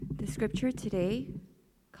scripture today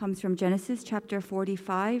comes from Genesis chapter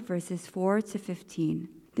 45, verses 4 to 15.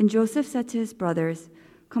 Then Joseph said to his brothers,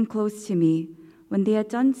 "Come close to me." When they had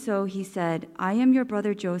done so, he said, "I am your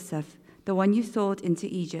brother Joseph, the one you sold into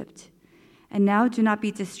Egypt. And now do not be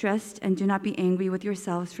distressed and do not be angry with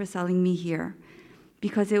yourselves for selling me here,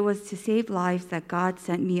 because it was to save lives that God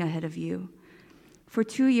sent me ahead of you. For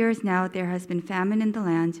 2 years now there has been famine in the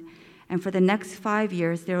land, and for the next 5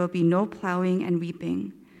 years there will be no plowing and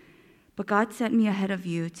reaping. But God sent me ahead of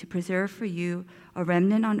you to preserve for you a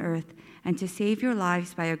remnant on earth and to save your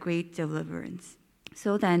lives by a great deliverance.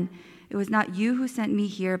 So then, it was not you who sent me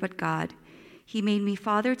here, but God. He made me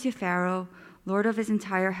father to Pharaoh, lord of his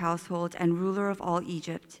entire household, and ruler of all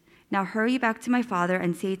Egypt. Now hurry back to my father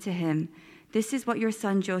and say to him, 'This is what your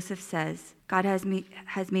son Joseph says. God has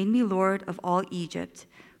made me lord of all Egypt.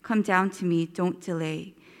 Come down to me, don't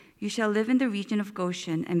delay. You shall live in the region of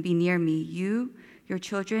Goshen and be near me, you, your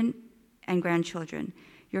children and grandchildren,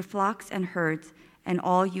 your flocks and herds, and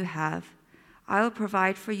all you have. I will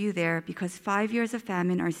provide for you there, because 5 years of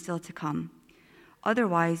famine are still to come.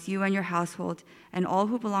 Otherwise, you and your household and all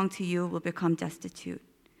who belong to you will become destitute.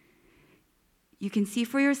 You can see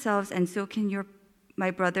for yourselves, and so can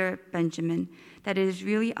my brother Benjamin, that it is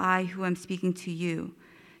really I who am speaking to you.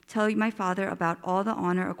 Tell my father about all the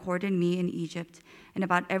honor accorded me in Egypt and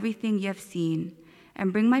about everything you have seen,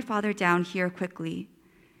 and bring my father down here quickly.'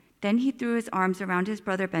 Then he threw his arms around his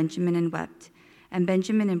brother Benjamin and wept, and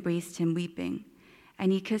Benjamin embraced him, weeping.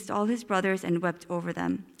 And he kissed all his brothers and wept over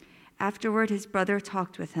them. Afterward his brother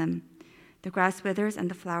talked with him. The grass withers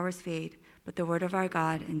and the flowers fade, but the word of our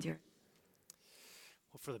God endures."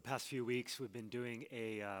 Well, for the past few weeks, we've been doing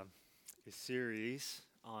a series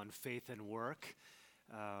on faith and work.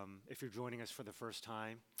 If you're joining us for the first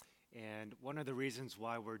time, and one of the reasons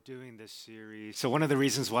why we're doing this series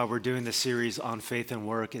on faith and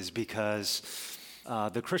work is because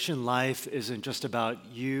the Christian life isn't just about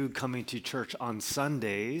you coming to church on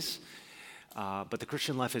Sundays, but the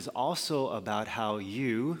Christian life is also about how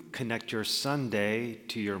you connect your Sunday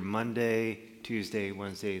to your Monday, Tuesday,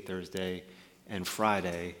 Wednesday, Thursday, and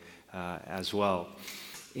Friday as well.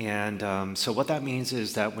 And so what that means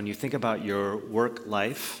is that when you think about your work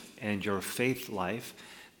life and your faith life,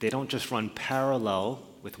 they don't just run parallel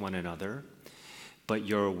with one another, but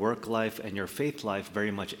your work life and your faith life very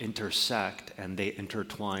much intersect and they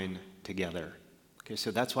intertwine together. Okay, so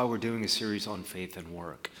that's why we're doing a series on faith and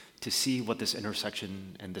work, to see what this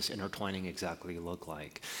intersection and this intertwining exactly look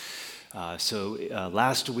like. So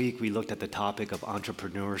last week we looked at the topic of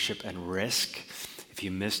entrepreneurship and risk. If you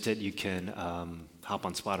missed it, you can hop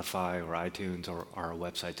on Spotify or iTunes or our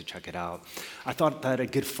website to check it out. I thought that a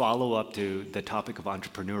good follow-up to the topic of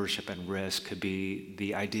entrepreneurship and risk could be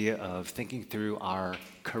the idea of thinking through our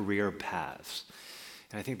career paths.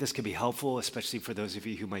 And I think this could be helpful, especially for those of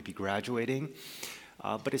you who might be graduating.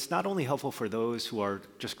 But it's not only helpful for those who are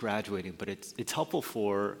just graduating, but it's helpful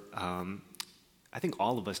for I think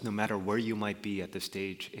all of us, no matter where you might be at this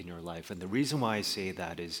stage in your life. And the reason why I say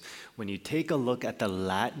that is when you take a look at the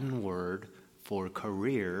Latin word for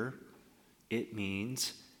career, it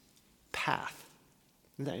means path.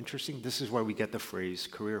 Isn't that interesting? This is where we get the phrase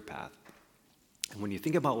career path. And when you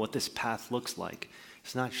think about what this path looks like,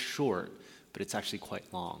 it's not short, but it's actually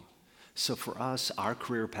quite long. So for us, our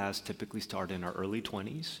career paths typically start in our early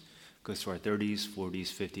 20s, goes to our 30s,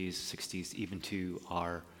 40s, 50s, 60s, even to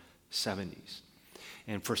our 70s.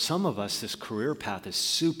 And for some of us, this career path is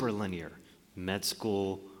super linear: med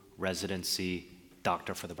school, residency,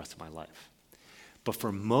 doctor for the rest of my life. But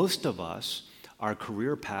for most of us, our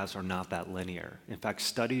career paths are not that linear. In fact,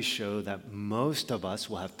 studies show that most of us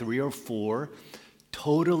will have 3 or 4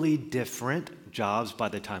 totally different jobs by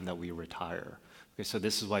the time that we retire. Okay, so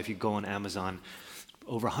this is why if you go on Amazon,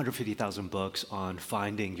 over 150,000 books on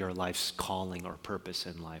finding your life's calling or purpose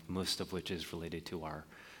in life, most of which is related to our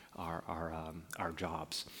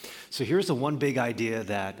jobs. So here's the one big idea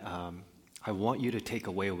that I want you to take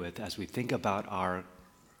away with as we think about our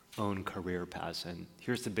own career paths. And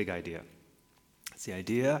here's the big idea. It's the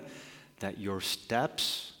idea that your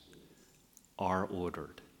steps are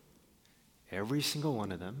ordered. Every single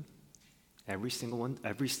one of them, every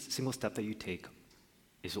single step that you take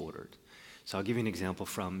is ordered. So I'll give you an example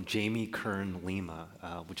from Jamie Kern Lima,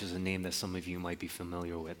 which is a name that some of you might be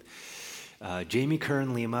familiar with. Jamie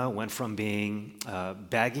Kern Lima went from being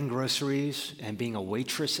bagging groceries and being a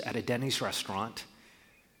waitress at a Denny's restaurant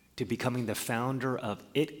to becoming the founder of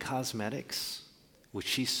IT Cosmetics, which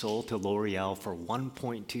she sold to L'Oreal for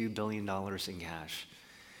 $1.2 billion in cash.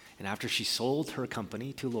 And after she sold her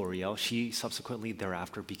company to L'Oreal, she subsequently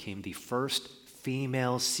thereafter became the first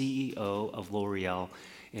female CEO of L'Oreal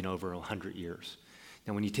in over 100 years.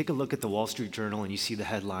 Now, when you take a look at the Wall Street Journal and you see the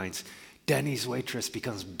headlines, Denny's waitress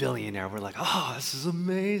becomes billionaire, we're like, oh, this is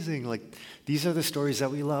amazing. Like, these are the stories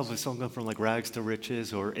that we love, with someone going from like rags to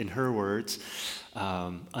riches, or in her words,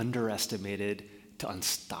 underestimated to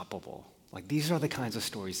unstoppable. Like, these are the kinds of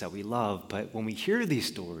stories that we love. But when we hear these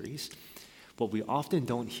stories, what we often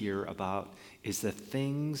don't hear about is the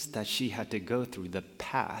things that she had to go through, the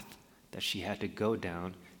path that she had to go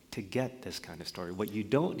down to get this kind of story. What you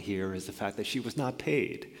don't hear is the fact that she was not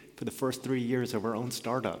paid for the first 3 years of her own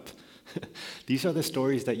startup. These are the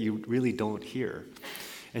stories that you really don't hear.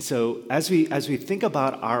 And so as we think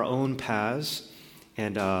about our own paths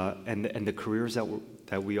and the careers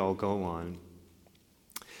that we all go on,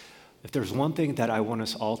 if there's one thing that I want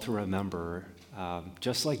us all to remember,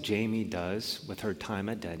 just like Jamie does with her time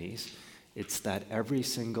at Denny's, it's that every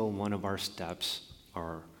single one of our steps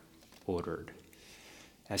are ordered.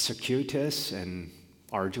 As circuitous and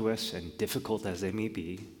arduous and difficult as they may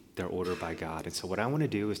be, they're ordered by God. And so what I want to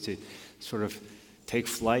do is to sort of take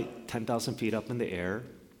flight 10,000 feet up in the air,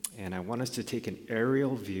 and I want us to take an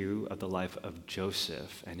aerial view of the life of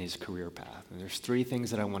Joseph and his career path. And there's 3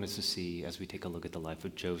 things that I want us to see as we take a look at the life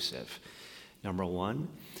of Joseph. Number 1,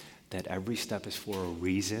 that every step is for a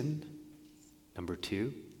reason. Number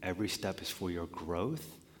 2, every step is for your growth.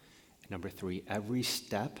 And number 3, every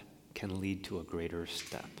step can lead to a greater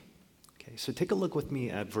step. Okay, so take a look with me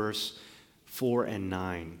at verse 4 and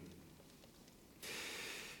 9.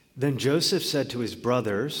 Then Joseph said to his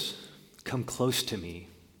brothers, "Come close to me."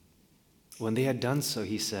 When they had done so,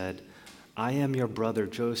 he said, "I am your brother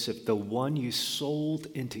Joseph, the one you sold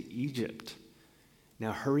into Egypt.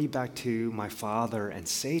 Now hurry back to my father and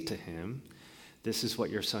say to him, 'This is what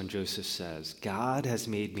your son Joseph says. God has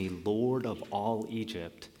made me Lord of all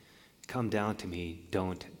Egypt. Come down to me,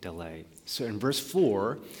 don't delay.'" So in verse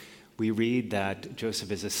 4, we read that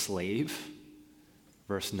Joseph is a slave.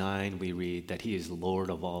 Verse 9, we read that he is Lord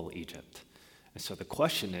of all Egypt. And so the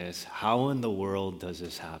question is, how in the world does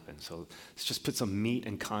this happen? So let's just put some meat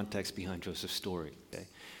and context behind Joseph's story. Okay?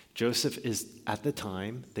 Joseph is, at the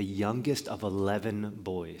time, the youngest of 11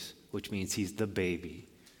 boys, which means he's the baby.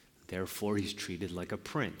 Therefore, he's treated like a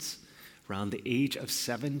prince. Around the age of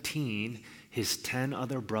 17, his 10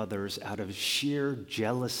 other brothers, out of sheer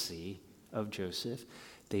jealousy of Joseph,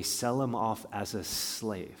 they sell him off as a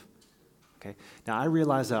slave. Okay? Now, I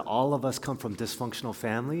realize that all of us come from dysfunctional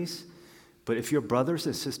families, but if your brothers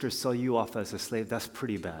and sisters sell you off as a slave, that's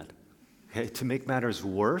pretty bad. Okay? To make matters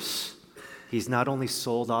worse, he's not only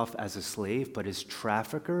sold off as a slave, but his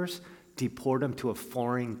traffickers deport him to a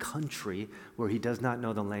foreign country where he does not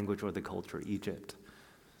know the language or the culture, Egypt.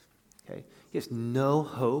 Okay? He has no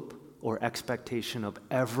hope or expectation of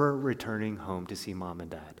ever returning home to see mom and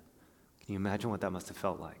dad. Can you imagine what that must have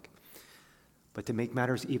felt like? But to make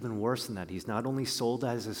matters even worse than that, he's not only sold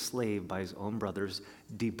as a slave by his own brothers,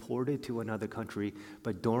 deported to another country,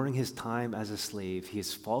 but during his time as a slave, he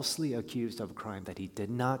is falsely accused of a crime that he did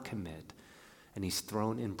not commit, and he's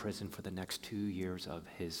thrown in prison for the next 2 years of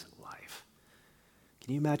his life.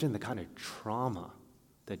 Can you imagine the kind of trauma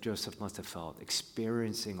that Joseph must have felt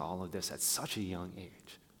experiencing all of this at such a young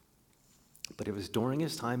age? But it was during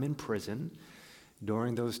his time in prison,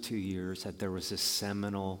 during those 2 years, that there was this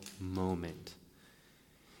seminal moment.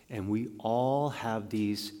 And we all have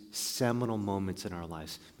these seminal moments in our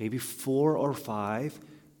lives, maybe 4 or 5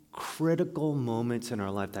 critical moments in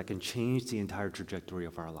our life that can change the entire trajectory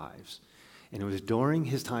of our lives. And it was during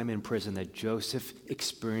his time in prison that Joseph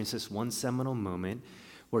experienced this one seminal moment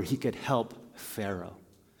where he could help Pharaoh.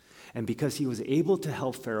 And because he was able to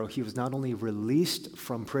help Pharaoh, he was not only released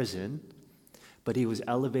from prison, but he was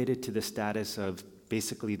elevated to the status of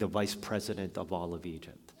basically the vice president of all of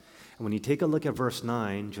Egypt. And when you take a look at verse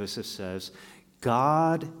 9, Joseph says,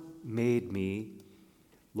 "God made me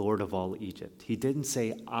Lord of all Egypt." He didn't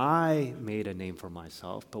say, "I made a name for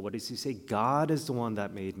myself," but what does he say? God is the one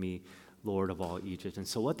that made me Lord of all Egypt. And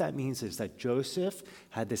so what that means is that Joseph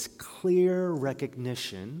had this clear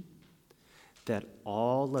recognition that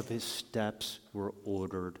all of his steps were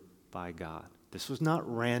ordered by God. This was not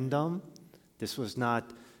random. This was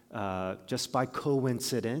not just by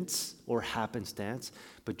coincidence or happenstance,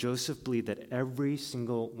 but Joseph believed that every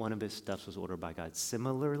single one of his steps was ordered by God.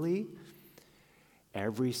 Similarly,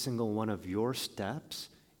 every single one of your steps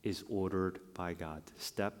is ordered by God,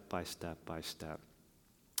 step by step by step.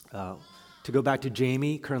 To go back to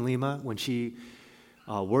Jamie Kernlima, when she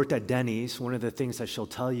worked at Denny's, one of the things that she'll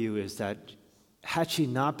tell you is that had she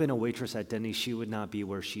not been a waitress at Denny's, she would not be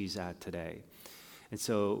where she's at today. And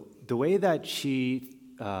so the way that she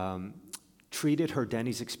treated her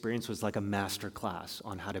Denny's experience was like a master class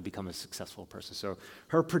on how to become a successful person. So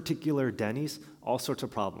her particular Denny's, all sorts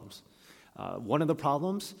of problems. One of the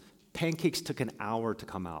problems, pancakes took an hour to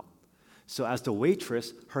come out. So as the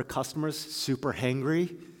waitress, her customers, super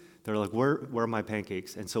hangry, they're like, where are my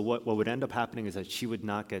pancakes? And so what would end up happening is that she would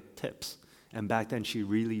not get tips. And back then, she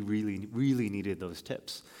really, really, really needed those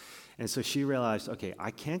tips. And so she realized, okay,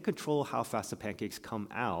 I can't control how fast the pancakes come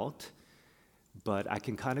out, but I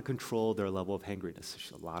can kind of control their level of hangriness.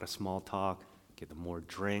 So a lot of small talk, give them more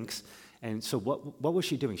drinks. And so what was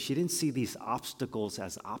she doing? She didn't see these obstacles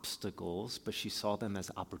as obstacles, but she saw them as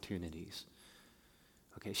opportunities.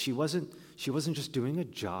 Okay, she wasn't just doing a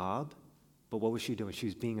job, but what was she doing? She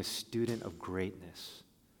was being a student of greatness.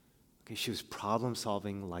 Okay, she was problem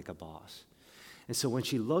solving like a boss. And so when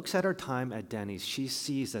she looks at her time at Denny's, she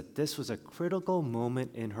sees that this was a critical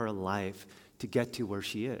moment in her life to get to where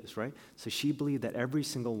she is, right? So she believed that every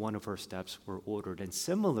single one of her steps were ordered. And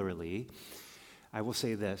similarly, I will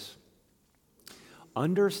say this,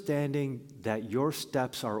 understanding that your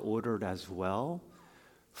steps are ordered as well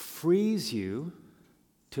frees you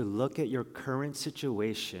to look at your current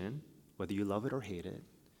situation, whether you love it or hate it.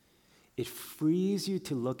 It frees you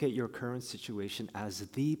to look at your current situation as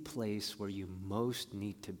the place where you most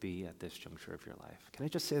need to be at this juncture of your life. Can I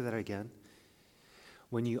just say that again?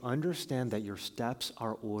 When you understand that your steps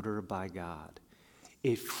are ordered by God,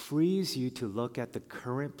 it frees you to look at the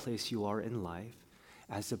current place you are in life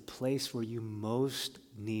as a place where you most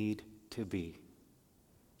need to be.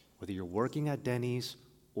 Whether you're working at Denny's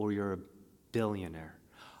or you're a billionaire,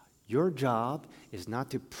 your job is not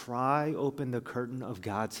to pry open the curtain of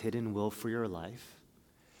God's hidden will for your life.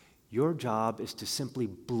 Your job is to simply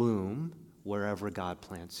bloom wherever God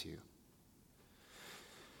plants you.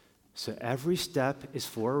 So every step is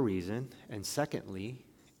for a reason, and secondly,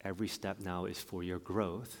 every step now is for your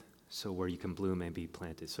growth, so where you can bloom and be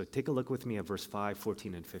planted. So take a look with me at verse 5,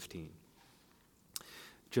 14, and 15.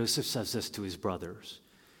 Joseph says this to his brothers.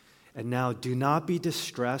 And now do not be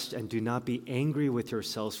distressed and do not be angry with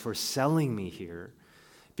yourselves for selling me here,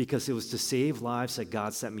 because it was to save lives that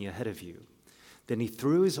God sent me ahead of you. Then he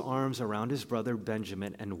threw his arms around his brother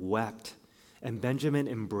Benjamin and wept. And Benjamin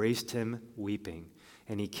embraced him, weeping.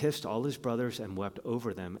 And he kissed all his brothers and wept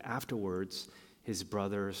over them. Afterwards, his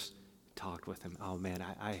brothers talked with him. Oh man,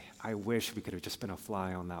 I wish we could have just been a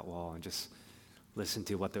fly on that wall and just listened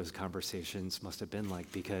to what those conversations must have been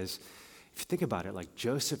like, because if you think about it, like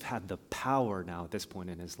Joseph had the power now at this point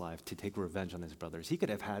in his life to take revenge on his brothers. He could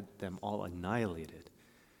have had them all annihilated.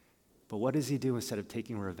 But what does he do instead of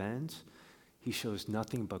taking revenge? He shows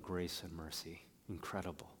nothing but grace and mercy.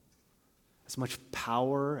 Incredible. As much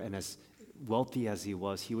power and as wealthy as he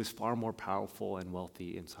was far more powerful and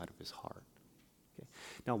wealthy inside of his heart. Okay.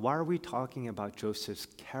 Now, why are we talking about Joseph's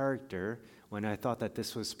character when I thought that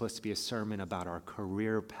this was supposed to be a sermon about our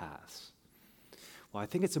career paths? Well, I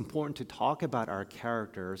think it's important to talk about our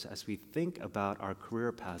characters as we think about our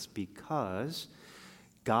career paths, because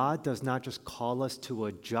God does not just call us to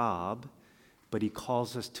a job, but he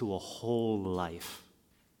calls us to a whole life.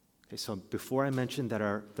 Okay, so before I mentioned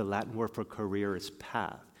that the Latin word for career is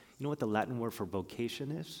path, you know what the Latin word for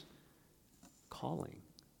vocation is? Calling.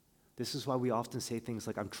 This is why we often say things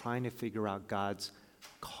like, I'm trying to figure out God's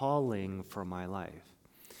calling for my life.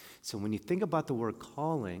 So when you think about the word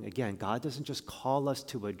calling, again, God doesn't just call us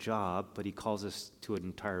to a job, but he calls us to an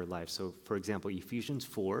entire life. So for example, Ephesians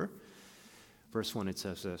 4, verse 1, it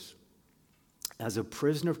says this, as a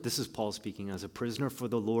prisoner, this is Paul speaking, as a prisoner for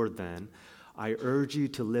the Lord then, I urge you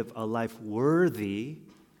to live a life worthy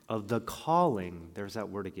of the calling, there's that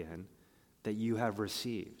word again, that you have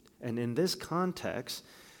received. And in this context,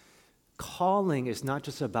 calling is not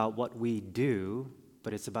just about what we do,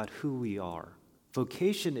 but it's about who we are.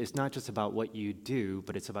 Vocation is not just about what you do,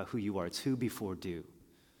 but it's about who you are. It's who before do.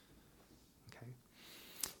 Okay?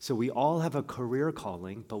 So we all have a career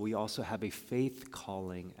calling, but we also have a faith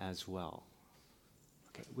calling as well,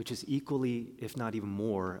 okay, which is equally, if not even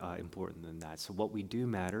more, important than that. So what we do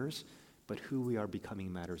matters, but who we are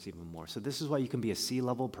becoming matters even more. So this is why you can be a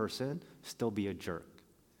C-level person, still be a jerk.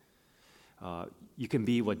 You can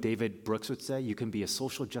be what David Brooks would say, you can be a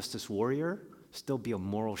social justice warrior, still be a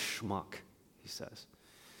moral schmuck, he says.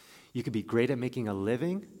 You could be great at making a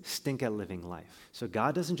living, stink at living life. So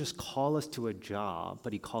God doesn't just call us to a job,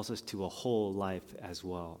 but he calls us to a whole life as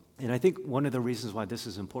well. And I think one of the reasons why this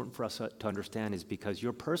is important for us to understand is because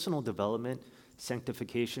your personal development,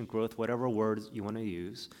 sanctification, growth, whatever words you want to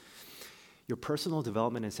use, your personal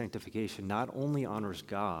development and sanctification not only honors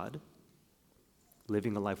God,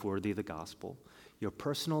 living a life worthy of the gospel, Your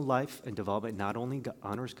personal life and development not only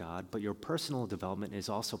honors God, but your personal development is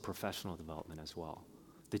also professional development as well.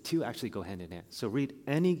 The two actually go hand in hand. So read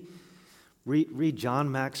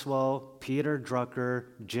John Maxwell, Peter Drucker,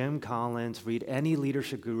 Jim Collins, read any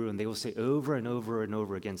leadership guru, and they will say over and over and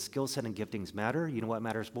over again, skill set and giftings matter. You know what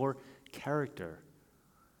matters more? Character.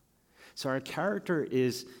 So our character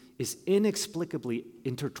is inexplicably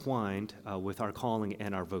intertwined with our calling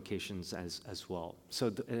and our vocations as well.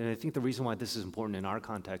 So and I think the reason why this is important in our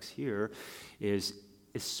context here is,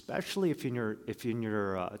 especially if you're in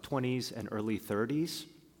your 20s and early 30s.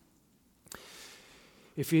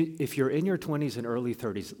 If you're in your 20s and early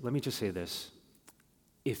 30s, let me just say this.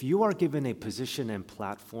 If you are given a position and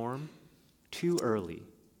platform too early,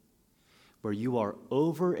 where you are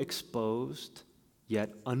overexposed yet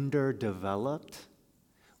underdeveloped,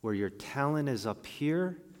 where your talent is up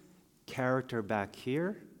here, character back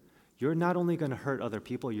here, you're not only going to hurt other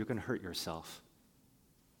people, you're going to hurt yourself.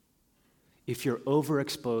 If you're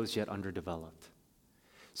overexposed yet underdeveloped.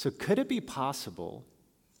 So could it be possible,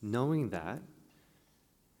 knowing that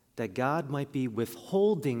God might be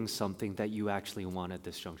withholding something that you actually want at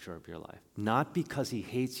this juncture of your life? Not because he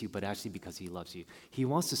hates you, but actually because he loves you. He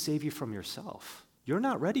wants to save you from yourself. You're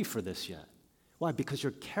not ready for this yet. Why? Because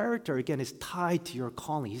your character, again, is tied to your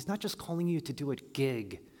calling. He's not just calling you to do a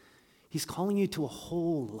gig. He's calling you to a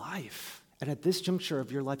whole life. And at this juncture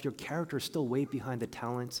of your life, your character is still way behind the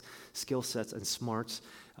talents, skill sets, and smarts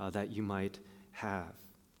that you might have.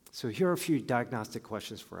 So here are a few diagnostic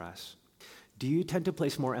questions for us. Do you tend to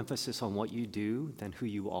place more emphasis on what you do than who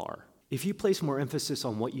you are? If you place more emphasis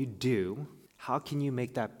on what you do, how can you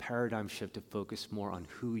make that paradigm shift to focus more on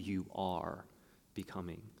who you are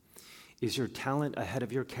becoming? Is your talent ahead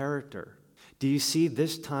of your character? Do you see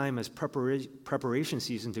this time as preparation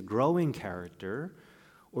season to grow in character,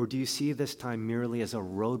 or do you see this time merely as a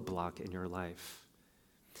roadblock in your life?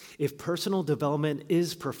 If personal development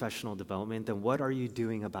is professional development, then what are you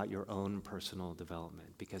doing about your own personal development?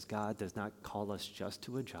 Because God does not call us just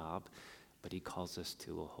to a job, but he calls us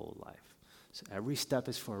to a whole life. So every step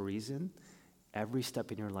is for a reason. Every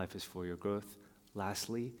step in your life is for your growth.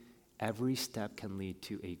 Lastly, every step can lead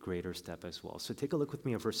to a greater step as well. So take a look with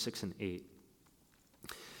me at verse 6 and 8.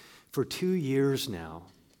 For 2 years now,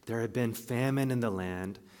 there had been famine in the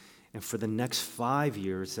land, and for the next 5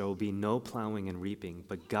 years, there will be no plowing and reaping.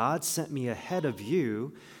 But God sent me ahead of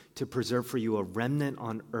you to preserve for you a remnant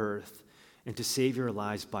on earth and to save your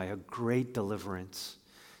lives by a great deliverance.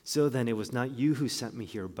 So then it was not you who sent me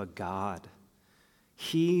here, but God.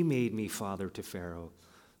 He made me father to Pharaoh,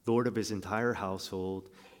 lord of his entire household,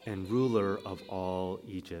 and ruler of all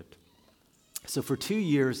Egypt. So for 2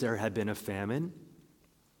 years, there had been a famine,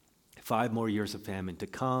 5 more years of famine to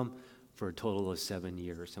come, for a total of 7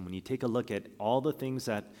 years. And when you take a look at all the things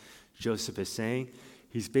that Joseph is saying,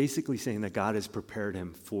 he's basically saying that God has prepared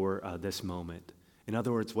him for this moment. In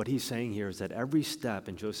other words, what he's saying here is that every step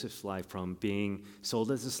in Joseph's life, from being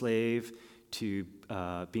sold as a slave to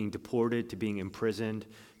being deported to being imprisoned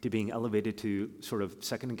to being elevated to sort of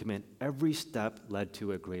second in command, every step led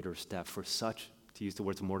to a greater step for such, to use the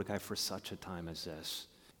words of Mordecai, for such a time as this.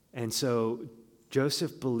 And so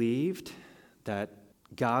Joseph believed that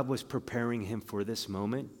God was preparing him for this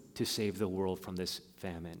moment to save the world from this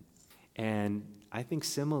famine. And I think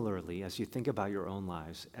similarly, as you think about your own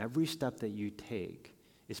lives, every step that you take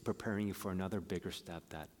is preparing you for another bigger step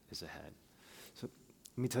that is ahead. So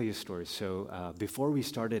let me tell you a story. So before we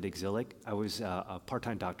started Exilic, I was a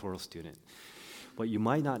part-time doctoral student. What you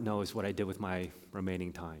might not know is what I did with my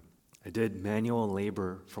remaining time. I did manual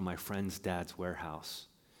labor for my friend's dad's warehouse.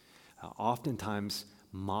 Oftentimes,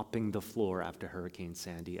 mopping the floor after Hurricane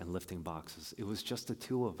Sandy and lifting boxes. It was just the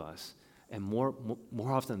two of us. And more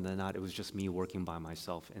often than not, it was just me working by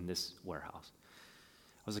myself in this warehouse.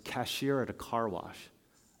 I was a cashier at a car wash.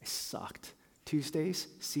 I sucked. Tuesdays,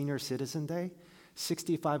 senior citizen day,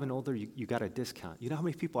 65 and older, you got a discount. You know how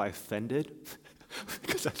many people I offended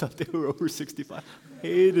because I thought they were over 65?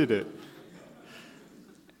 Hated it.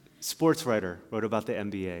 Sports writer, wrote about the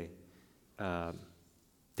NBA.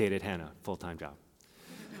 Dated Hannah, full-time job.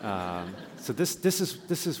 So this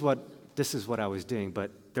is what I was doing.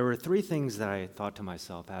 But there were 3 things that I thought to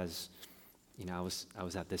myself as, I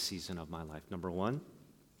was at this season of my life. Number 1,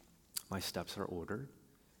 my steps are ordered.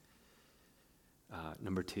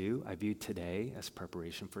 Number 2, I view today as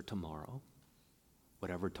preparation for tomorrow,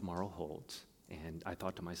 whatever tomorrow holds. And I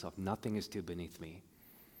thought to myself, nothing is too beneath me.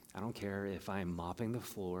 I don't care if I'm mopping the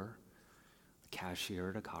floor, a cashier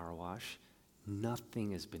at a car wash.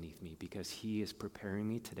 Nothing is beneath me because he is preparing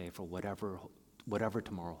me today for whatever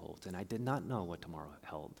tomorrow holds. And I did not know what tomorrow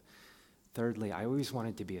held, Thirdly, I always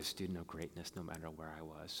wanted to be a student of greatness no matter where I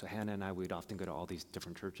was. So Hannah and I would often go to all these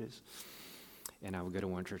different churches. And I would go to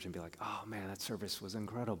one church and be like, oh man, that service was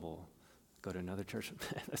incredible. Go to another church,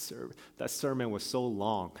 man, that sermon was so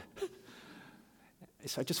long.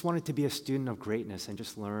 So I just wanted to be a student of greatness and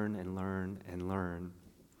just learn and learn and learn.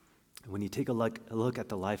 When you take a look at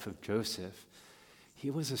the life of Joseph, he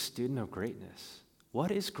was a student of greatness. What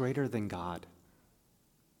is greater than God?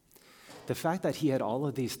 The fact that he had all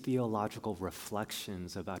of these theological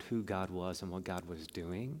reflections about who God was and what God was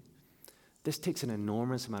doing, this takes an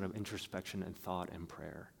enormous amount of introspection and thought and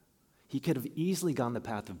prayer. He could have easily gone the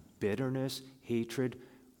path of bitterness, hatred,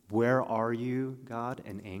 where are you, God,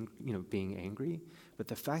 and being angry. But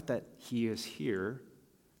the fact that he is here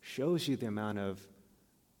shows you the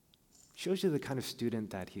kind of student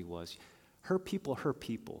that he was. Her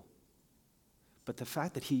people. But the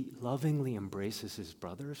fact that he lovingly embraces his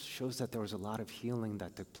brothers shows that there was a lot of healing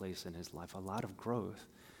that took place in his life, a lot of growth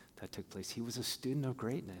that took place. He was a student of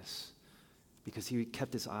greatness because he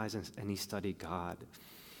kept his eyes and he studied God.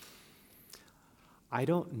 I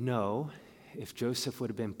don't know if Joseph would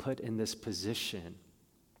have been put in this position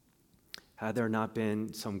had there not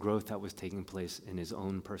been some growth that was taking place in his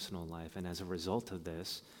own personal life. And as a result of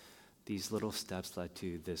this, these little steps led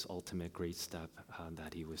to this ultimate great step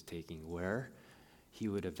that he was taking, where he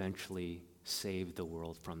would eventually save the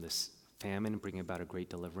world from this famine, bring about a great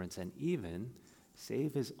deliverance, and even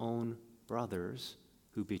save his own brothers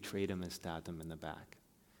who betrayed him and stabbed him in the back.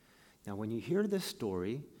 Now, when you hear this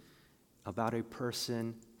story about a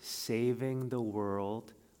person saving the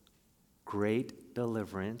world, great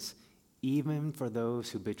deliverance, even for those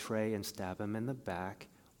who betray and stab him in the back,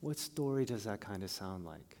 what story does that kind of sound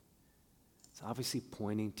like? It's obviously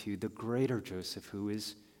pointing to the greater Joseph, who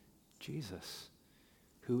is Jesus,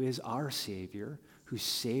 who is our Savior, who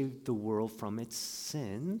saved the world from its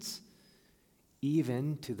sins,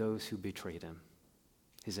 even to those who betrayed him,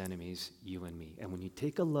 his enemies, you and me. And when you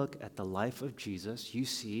take a look at the life of Jesus, you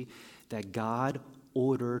see that God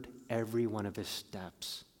ordered every one of his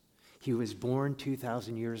steps. He was born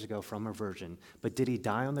 2,000 years ago from a virgin, but did he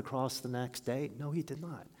die on the cross the next day? No, he did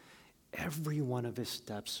not. Every one of his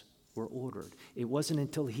steps were ordered. It wasn't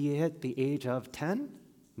until he hit the age of 10?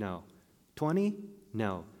 No. 20?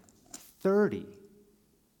 No. 30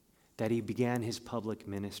 that he began his public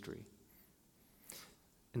ministry.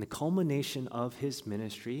 And the culmination of his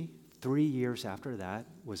ministry, 3 years after that,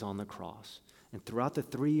 was on the cross. And throughout the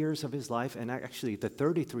 3 years of his life, and actually the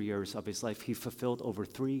 33 years of his life, he fulfilled over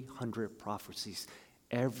 300 prophecies.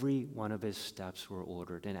 Every one of his steps were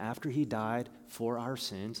ordered. And after he died for our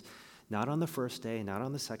sins, not on the first day, not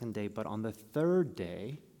on the second day, but on the third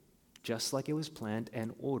day, just like it was planned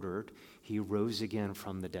and ordered, he rose again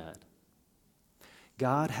from the dead.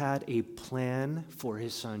 God had a plan for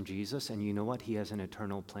his son Jesus, and you know what? He has an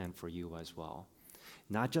eternal plan for you as well.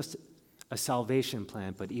 Not just a salvation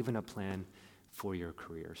plan, but even a plan for your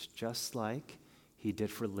careers, just like he did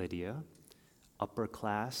for Lydia, upper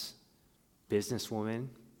class, businesswoman,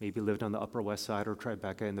 maybe lived on the Upper West Side or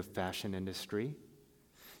Tribeca in the fashion industry,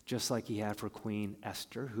 just like he had for Queen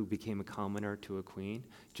Esther, who became a commoner to a queen,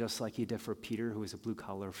 just like he did for Peter, who was a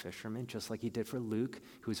blue-collar fisherman, just like he did for Luke,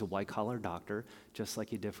 who was a white-collar doctor, just like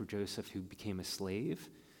he did for Joseph, who became a slave,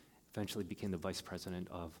 eventually became the vice president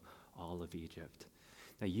of all of Egypt.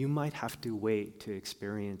 Now, you might have to wait to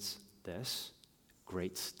experience this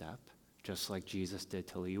great step, just like Jesus did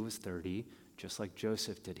till he was 30, just like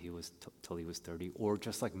Joseph did till he was 30, or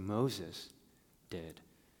just like Moses did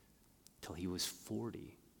till he was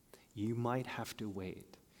 40. You might have to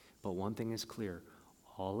wait, but one thing is clear: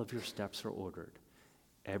 all of your steps are ordered.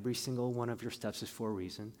 Every single one of your steps is for a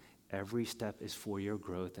reason. Every step is for your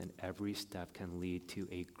growth, and every step can lead to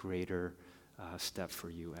a greater step for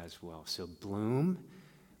you as well. So bloom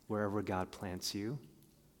wherever God plants you.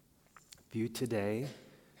 View today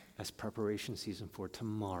as preparation season for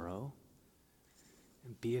tomorrow,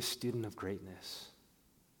 and be a student of greatness.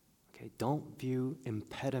 Okay, don't view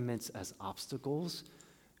impediments as obstacles.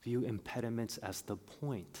 View impediments as the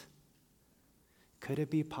point. Could it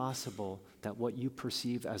be possible that what you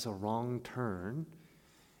perceive as a wrong turn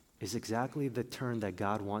is exactly the turn that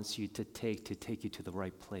God wants you to take you to the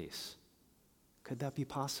right place? Could that be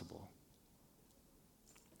possible?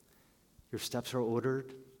 Your steps are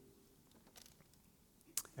ordered.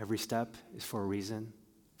 Every step is for a reason,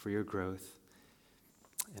 for your growth,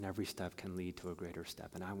 and every step can lead to a greater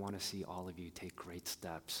step. And I want to see all of you take great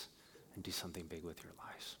steps and do something big with your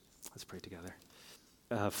lives. Let's pray together.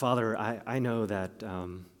 Father, I know that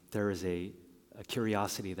there is a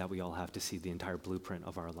curiosity that we all have to see the entire blueprint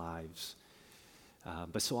of our lives.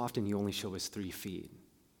 But so often you only show us 3 feet.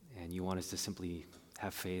 And you want us to simply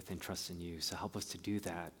have faith and trust in you. So help us to do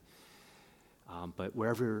that. But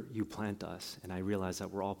wherever you plant us, and I realize that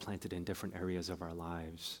we're all planted in different areas of our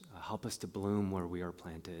lives, help us to bloom where we are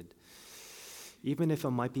planted. Even if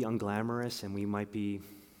it might be unglamorous and we might be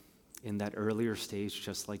in that earlier stage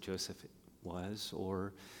just like Joseph was,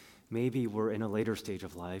 or maybe we're in a later stage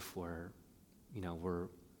of life where, we're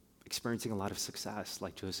experiencing a lot of success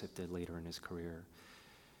like Joseph did later in his career.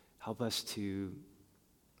 Help us to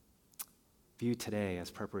view today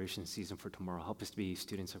as preparation season for tomorrow. Help us to be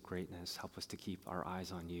students of greatness. Help us to keep our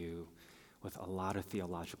eyes on you with a lot of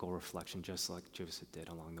theological reflection, just like Joseph did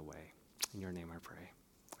along the way. In your name I pray.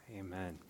 Amen.